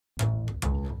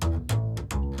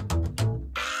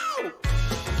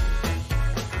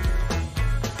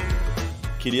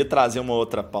queria trazer uma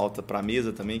outra pauta para a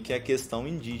mesa também, que é a questão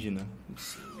indígena.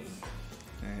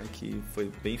 Que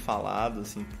foi bem falado,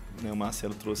 assim, né, o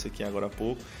Marcelo trouxe aqui agora há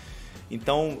pouco.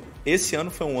 Então, esse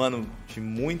ano foi um ano de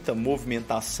muita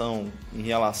movimentação em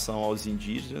relação aos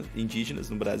indígenas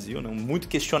no Brasil, né? Muito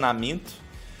questionamento.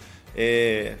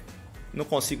 Não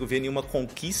consigo ver nenhuma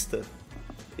conquista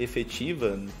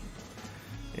efetiva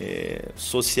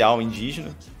social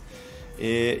indígena.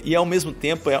 E, ao mesmo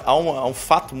tempo, há um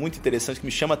fato muito interessante que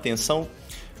me chama a atenção.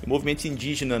 O movimento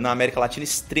indígena na América Latina é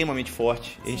extremamente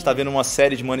forte. A gente está vendo uma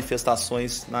série de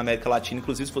manifestações na América Latina.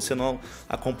 Inclusive, se você não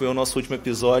acompanhou o nosso último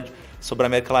episódio sobre a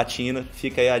América Latina,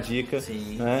 fica aí a dica.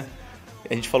 Sim. Né?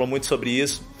 A gente falou muito sobre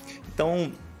isso.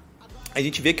 Então, a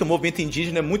gente vê que o movimento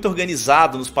indígena é muito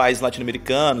organizado nos países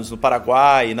latino-americanos, no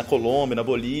Paraguai, na Colômbia, na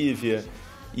Bolívia.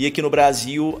 E aqui no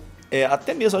Brasil,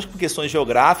 até mesmo acho que por questões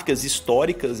geográficas,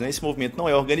 históricas, né, esse movimento não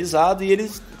é organizado e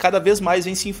ele cada vez mais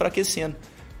vem se enfraquecendo,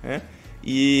 né?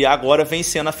 E agora vem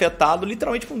sendo afetado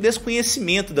literalmente por um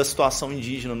desconhecimento da situação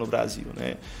indígena no Brasil,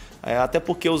 né? Até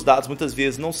porque os dados muitas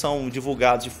vezes não são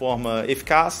divulgados de forma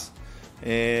eficaz,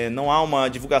 não há uma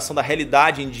divulgação da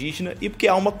realidade indígena e porque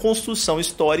há uma construção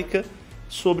histórica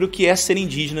sobre o que é ser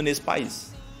indígena nesse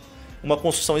país. Uma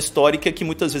construção histórica que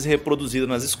muitas vezes é reproduzida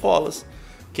nas escolas,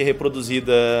 que é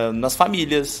reproduzida nas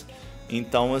famílias.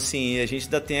 Então, assim, a gente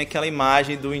ainda tem aquela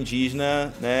imagem do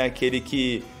indígena, né, aquele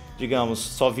que, digamos,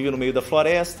 só vive no meio da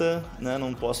floresta, né?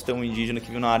 Não posso ter um indígena que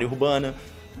vive na área urbana,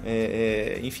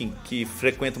 enfim, que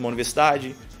frequenta uma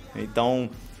universidade. Então,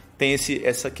 tem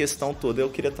essa questão toda. Eu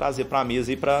queria trazer para a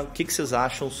mesa aí o que vocês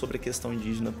acham sobre a questão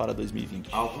indígena para 2020.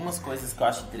 Algumas coisas que eu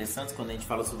acho interessantes quando a gente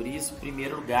fala sobre isso. Em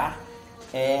primeiro lugar,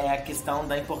 é a questão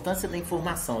da importância da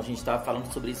informação. A gente estava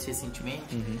falando sobre isso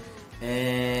recentemente.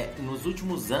 Nos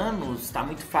últimos anos, está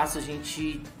muito fácil a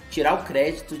gente tirar o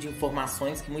crédito de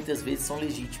informações que muitas vezes são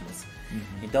legítimas.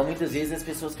 Então, muitas vezes as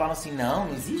pessoas falam assim,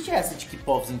 não existe essa de que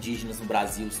povos indígenas no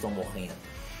Brasil estão morrendo.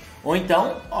 Ou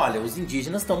então, olha, os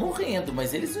indígenas estão morrendo,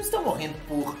 mas eles não estão morrendo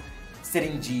por ser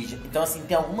indígenas. Então, assim,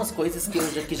 tem algumas coisas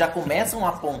que já começam a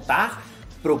apontar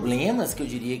problemas que eu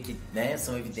diria que, né,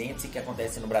 são evidentes e que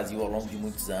acontecem no Brasil ao longo de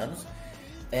muitos anos.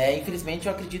 Infelizmente,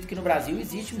 eu acredito que no Brasil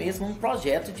existe mesmo um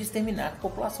projeto de exterminar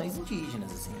populações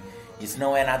indígenas. Assim. Isso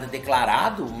não é nada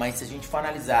declarado, mas se a gente for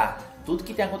analisar tudo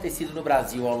que tem acontecido no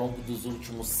Brasil ao longo dos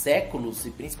últimos séculos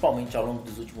e principalmente ao longo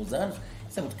dos últimos anos,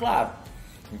 isso é muito claro.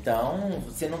 Então,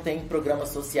 você não tem programas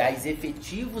sociais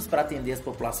efetivos para atender as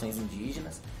populações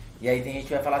indígenas. E aí tem gente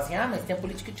que vai falar assim, mas tem a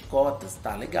política de cotas.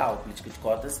 Tá, legal, a política de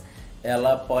cotas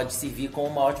ela pode servir como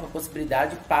uma ótima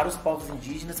possibilidade para os povos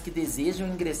indígenas que desejam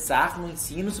ingressar no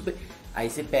ensino superior. Aí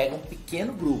você pega um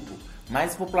pequeno grupo,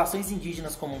 mas as populações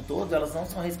indígenas como um todo, elas não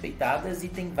são respeitadas e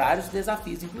tem vários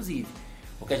desafios, inclusive.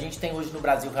 O que a gente tem hoje no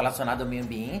Brasil relacionado ao meio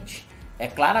ambiente é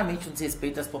claramente um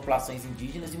desrespeito às populações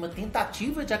indígenas e uma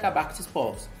tentativa de acabar com esses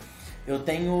povos. Eu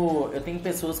tenho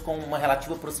pessoas com uma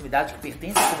relativa proximidade que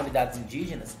pertencem às comunidades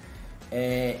indígenas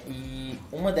e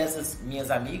uma dessas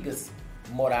minhas amigas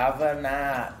morava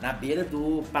na beira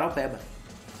do Paraupeba.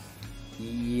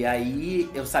 E aí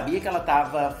eu sabia que elas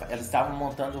estavam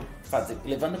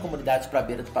levando a comunidade para a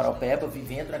beira do Paraupeba,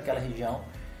 vivendo naquela região.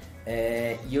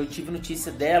 E eu tive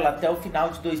notícia dela até o final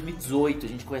de 2018, a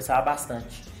gente conversava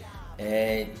bastante.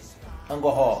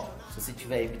 Angoró, se você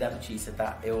tiver aí, me dá notícia,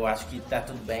 tá? Eu acho que tá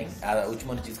tudo bem. A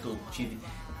última notícia que eu tive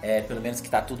pelo menos que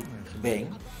tá tudo bem.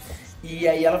 E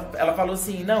aí ela falou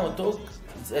assim, não,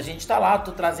 a gente tá lá,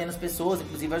 tô trazendo as pessoas,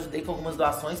 inclusive ajudei com algumas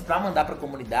doações para mandar para a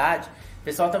comunidade. O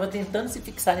pessoal tava tentando se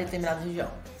fixar em determinada região.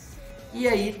 E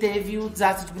aí teve o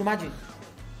desastre de Brumadinho.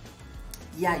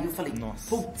 E aí eu falei,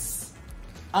 putz,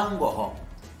 Angoró.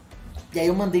 E aí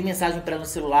eu mandei mensagem para ela no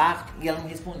celular e ela não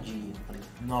respondia. Eu falei,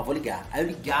 não, eu vou ligar. Aí eu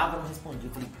ligava, ela não respondia.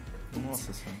 Eu falei,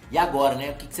 nossa senhora. E agora,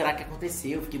 né? O que será que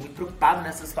aconteceu? Eu fiquei muito preocupado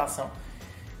nessa situação.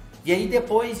 E aí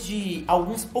depois de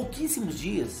alguns pouquíssimos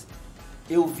dias,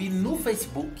 eu vi no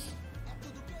Facebook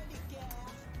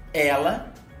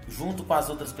ela, junto com as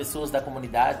outras pessoas da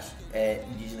comunidade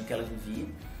indígena que ela vivia,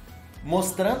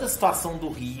 mostrando a situação do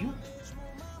rio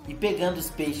e pegando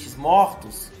os peixes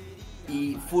mortos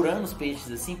e furando os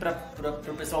peixes assim para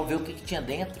o pessoal ver o que tinha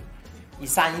dentro e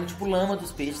saindo tipo lama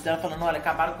dos peixes. Ela falando, olha,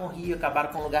 acabaram com o rio,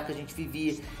 acabaram com o lugar que a gente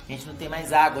vivia, a gente não tem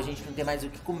mais água, a gente não tem mais o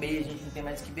que comer, a gente não tem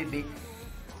mais o que beber.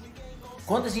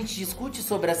 Quando a gente discute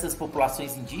sobre essas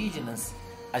populações indígenas,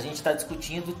 a gente está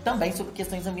discutindo também sobre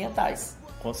questões ambientais.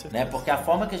 Com certeza. Né? Porque a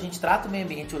forma que a gente trata o meio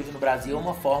ambiente hoje no Brasil é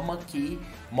uma forma que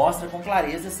mostra com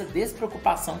clareza essa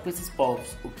despreocupação com esses povos,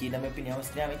 o que, na minha opinião, é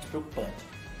extremamente preocupante.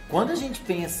 Quando a gente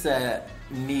pensa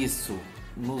nisso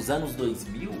nos anos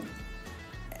 2000,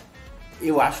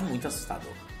 eu acho muito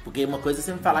assustador. Porque uma coisa é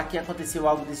você me falar que aconteceu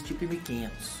algo desse tipo em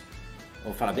 1500. Eu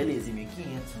vou falar, beleza, em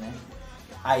 1500, né?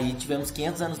 Aí tivemos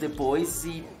 500 anos depois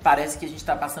e parece que a gente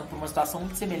está passando por uma situação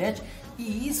muito semelhante.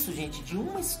 E isso, gente, de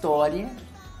uma história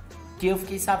que eu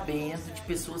fiquei sabendo, de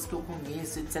pessoas que eu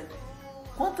conheço, etc.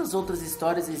 Quantas outras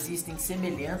histórias existem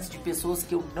semelhantes de pessoas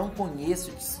que eu não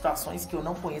conheço, de situações que eu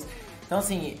não conheço? Então,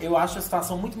 assim, eu acho a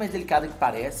situação muito mais delicada que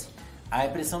parece. A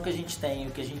impressão que a gente tem,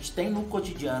 o que a gente tem no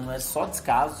cotidiano é só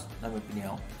descaso, na minha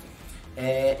opinião.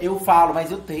 Eu falo,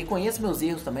 mas eu reconheço meus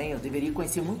erros também. Eu deveria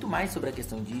conhecer muito mais sobre a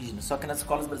questão indígena. Só que nas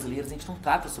escolas brasileiras a gente não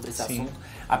trata sobre esse assunto.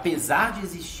 Apesar de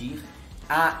existir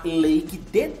a lei que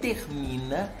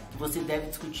determina que você deve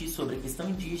discutir sobre a questão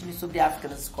indígena e sobre a África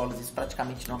nas escolas. Isso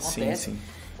praticamente não acontece.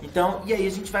 Então, e aí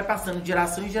a gente vai passando de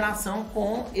geração em geração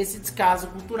com esse descaso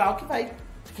cultural que vai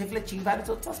refletir em vários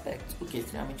outros aspectos, porque é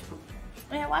extremamente preocupante.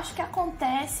 Eu acho que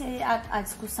acontece a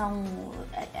discussão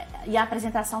e a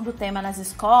apresentação do tema nas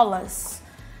escolas,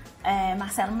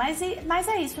 Marcelo, mas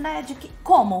é isso, né? De que,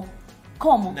 como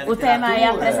o tema é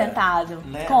apresentado?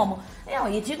 Né? Como?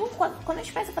 E digo, quando a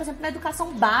gente pensa, por exemplo, na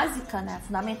educação básica, né?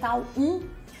 Fundamental 1,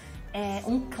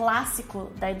 um clássico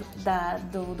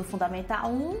do Fundamental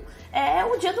 1 é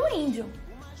o Dia do Índio,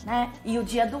 né? E o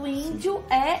Dia do Índio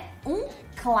é um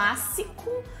clássico,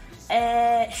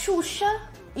 Xuxa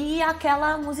e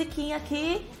aquela musiquinha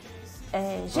aqui.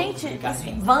 Gente,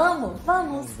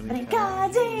 vamos brincar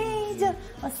de índio,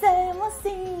 você é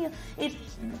mocinho,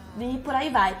 e por aí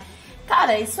vai.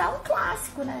 Cara, isso é um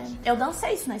clássico, né? Eu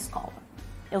dancei isso na escola.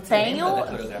 Eu tenho... Lembra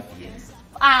da coreografia?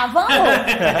 Vamos!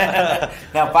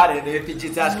 Não, para, eu ia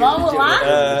pedir, você acha que vamos eu lá?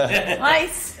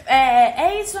 Mas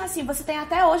é isso, assim, você tem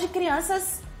até hoje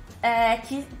crianças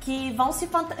que vão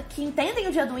que entendem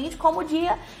o Dia do Índio como o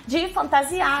dia de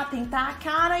fantasiar, pintar a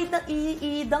cara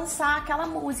e dançar aquela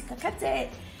música. Quer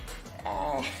dizer...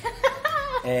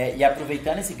 E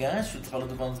aproveitando esse gancho, você falou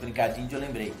do Vamos Brincar de Índio, eu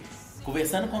lembrei.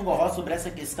 Conversando com a Goró sobre essa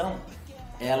questão,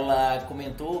 ela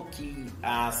comentou que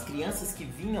as crianças que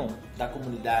vinham da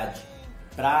comunidade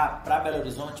para Belo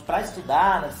Horizonte, para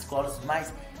estudar nas escolas e tudo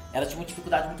mais, elas tinham uma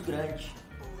dificuldade muito grande.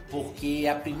 Porque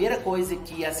a primeira coisa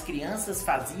que as crianças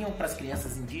faziam para as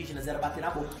crianças indígenas era bater na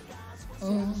boca.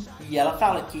 E ela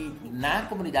fala que na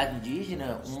comunidade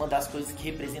indígena, uma das coisas que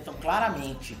representam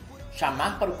claramente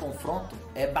chamar para o confronto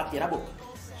é bater na boca.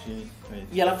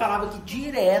 E ela falava que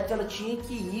direto ela tinha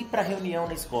que ir para reunião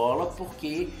na escola,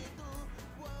 porque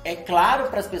é claro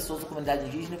para as pessoas da comunidade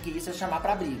indígena que isso é chamar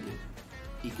para briga.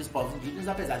 E que os povos indígenas,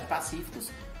 apesar de pacíficos,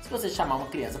 se você chamar uma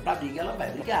criança pra briga, ela vai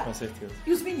brigar. Com certeza.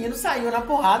 E os meninos saíam na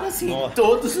porrada, assim,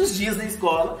 todos os dias na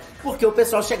escola, porque o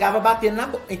pessoal chegava batendo na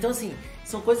boca. Então, assim,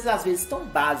 são coisas às vezes tão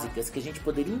básicas que a gente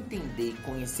poderia entender,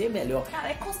 conhecer melhor.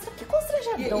 Cara, que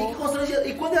constrangedor.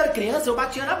 E quando eu era criança, eu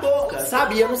batia na boca,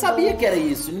 sabe? Eu não sabia que era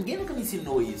isso. Ninguém nunca me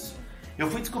ensinou isso. Eu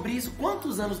fui descobrir isso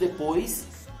quantos anos depois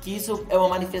que isso é uma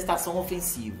manifestação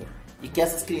ofensiva. E que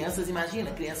essas crianças, imagina,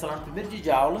 a criança lá no primeiro dia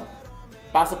de aula,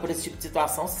 passa por esse tipo de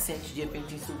situação, se sente de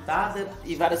repente insultada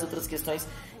e várias outras questões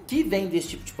que vêm desse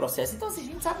tipo de processo. Então, assim, a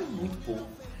gente sabe muito pouco.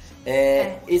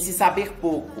 Esse saber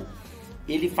pouco,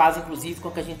 ele faz, inclusive, com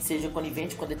que a gente seja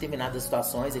conivente com determinadas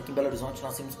situações. Aqui em Belo Horizonte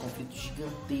nós temos um conflito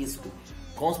gigantesco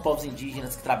com os povos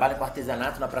indígenas que trabalham com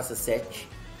artesanato na Praça 7.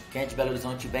 Quem é de Belo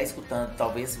Horizonte estiver escutando,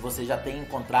 talvez você já tenha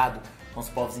encontrado com os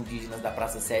povos indígenas da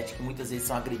Praça 7, que muitas vezes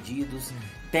são agredidos.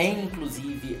 Tem,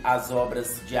 inclusive, as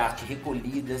obras de arte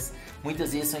recolhidas.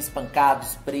 Muitas vezes são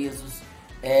espancados, presos.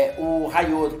 O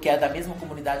Raior, que é da mesma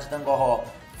comunidade da Angoró,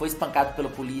 foi espancado pela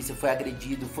polícia, foi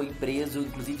agredido, foi preso.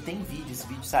 Inclusive tem vídeo, esse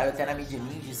vídeo saiu até na mídia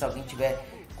ninja, se alguém tiver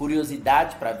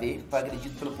curiosidade para ver. Foi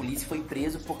agredido pela polícia e foi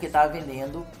preso porque estava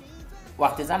vendendo o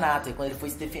artesanato. E quando ele foi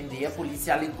se defender, a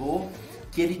polícia alegou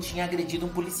que ele tinha agredido um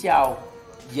policial.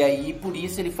 E aí, por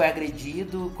isso, ele foi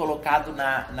agredido, colocado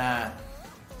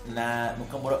no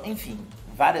camburão. Enfim,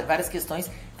 várias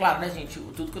questões. Claro, né, gente?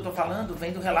 Tudo que eu tô falando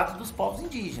vem do relato dos povos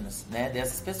indígenas, né?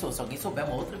 Dessas pessoas. Se alguém souber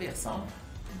uma outra versão,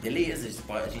 beleza,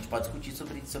 a gente pode discutir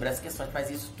sobre essas questões, mas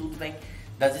isso tudo vem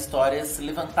das histórias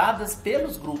levantadas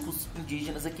pelos grupos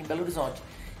indígenas aqui em Belo Horizonte.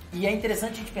 E é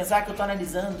interessante a gente pensar que eu tô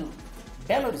analisando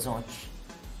Belo Horizonte.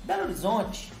 Belo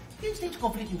Horizonte, o que a gente tem de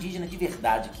conflito indígena de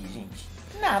verdade aqui, gente?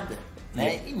 Nada.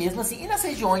 Né? E mesmo assim, e nas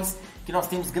regiões que nós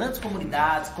temos grandes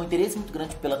comunidades com interesse muito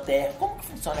grande pela terra, como que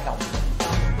funciona realmente?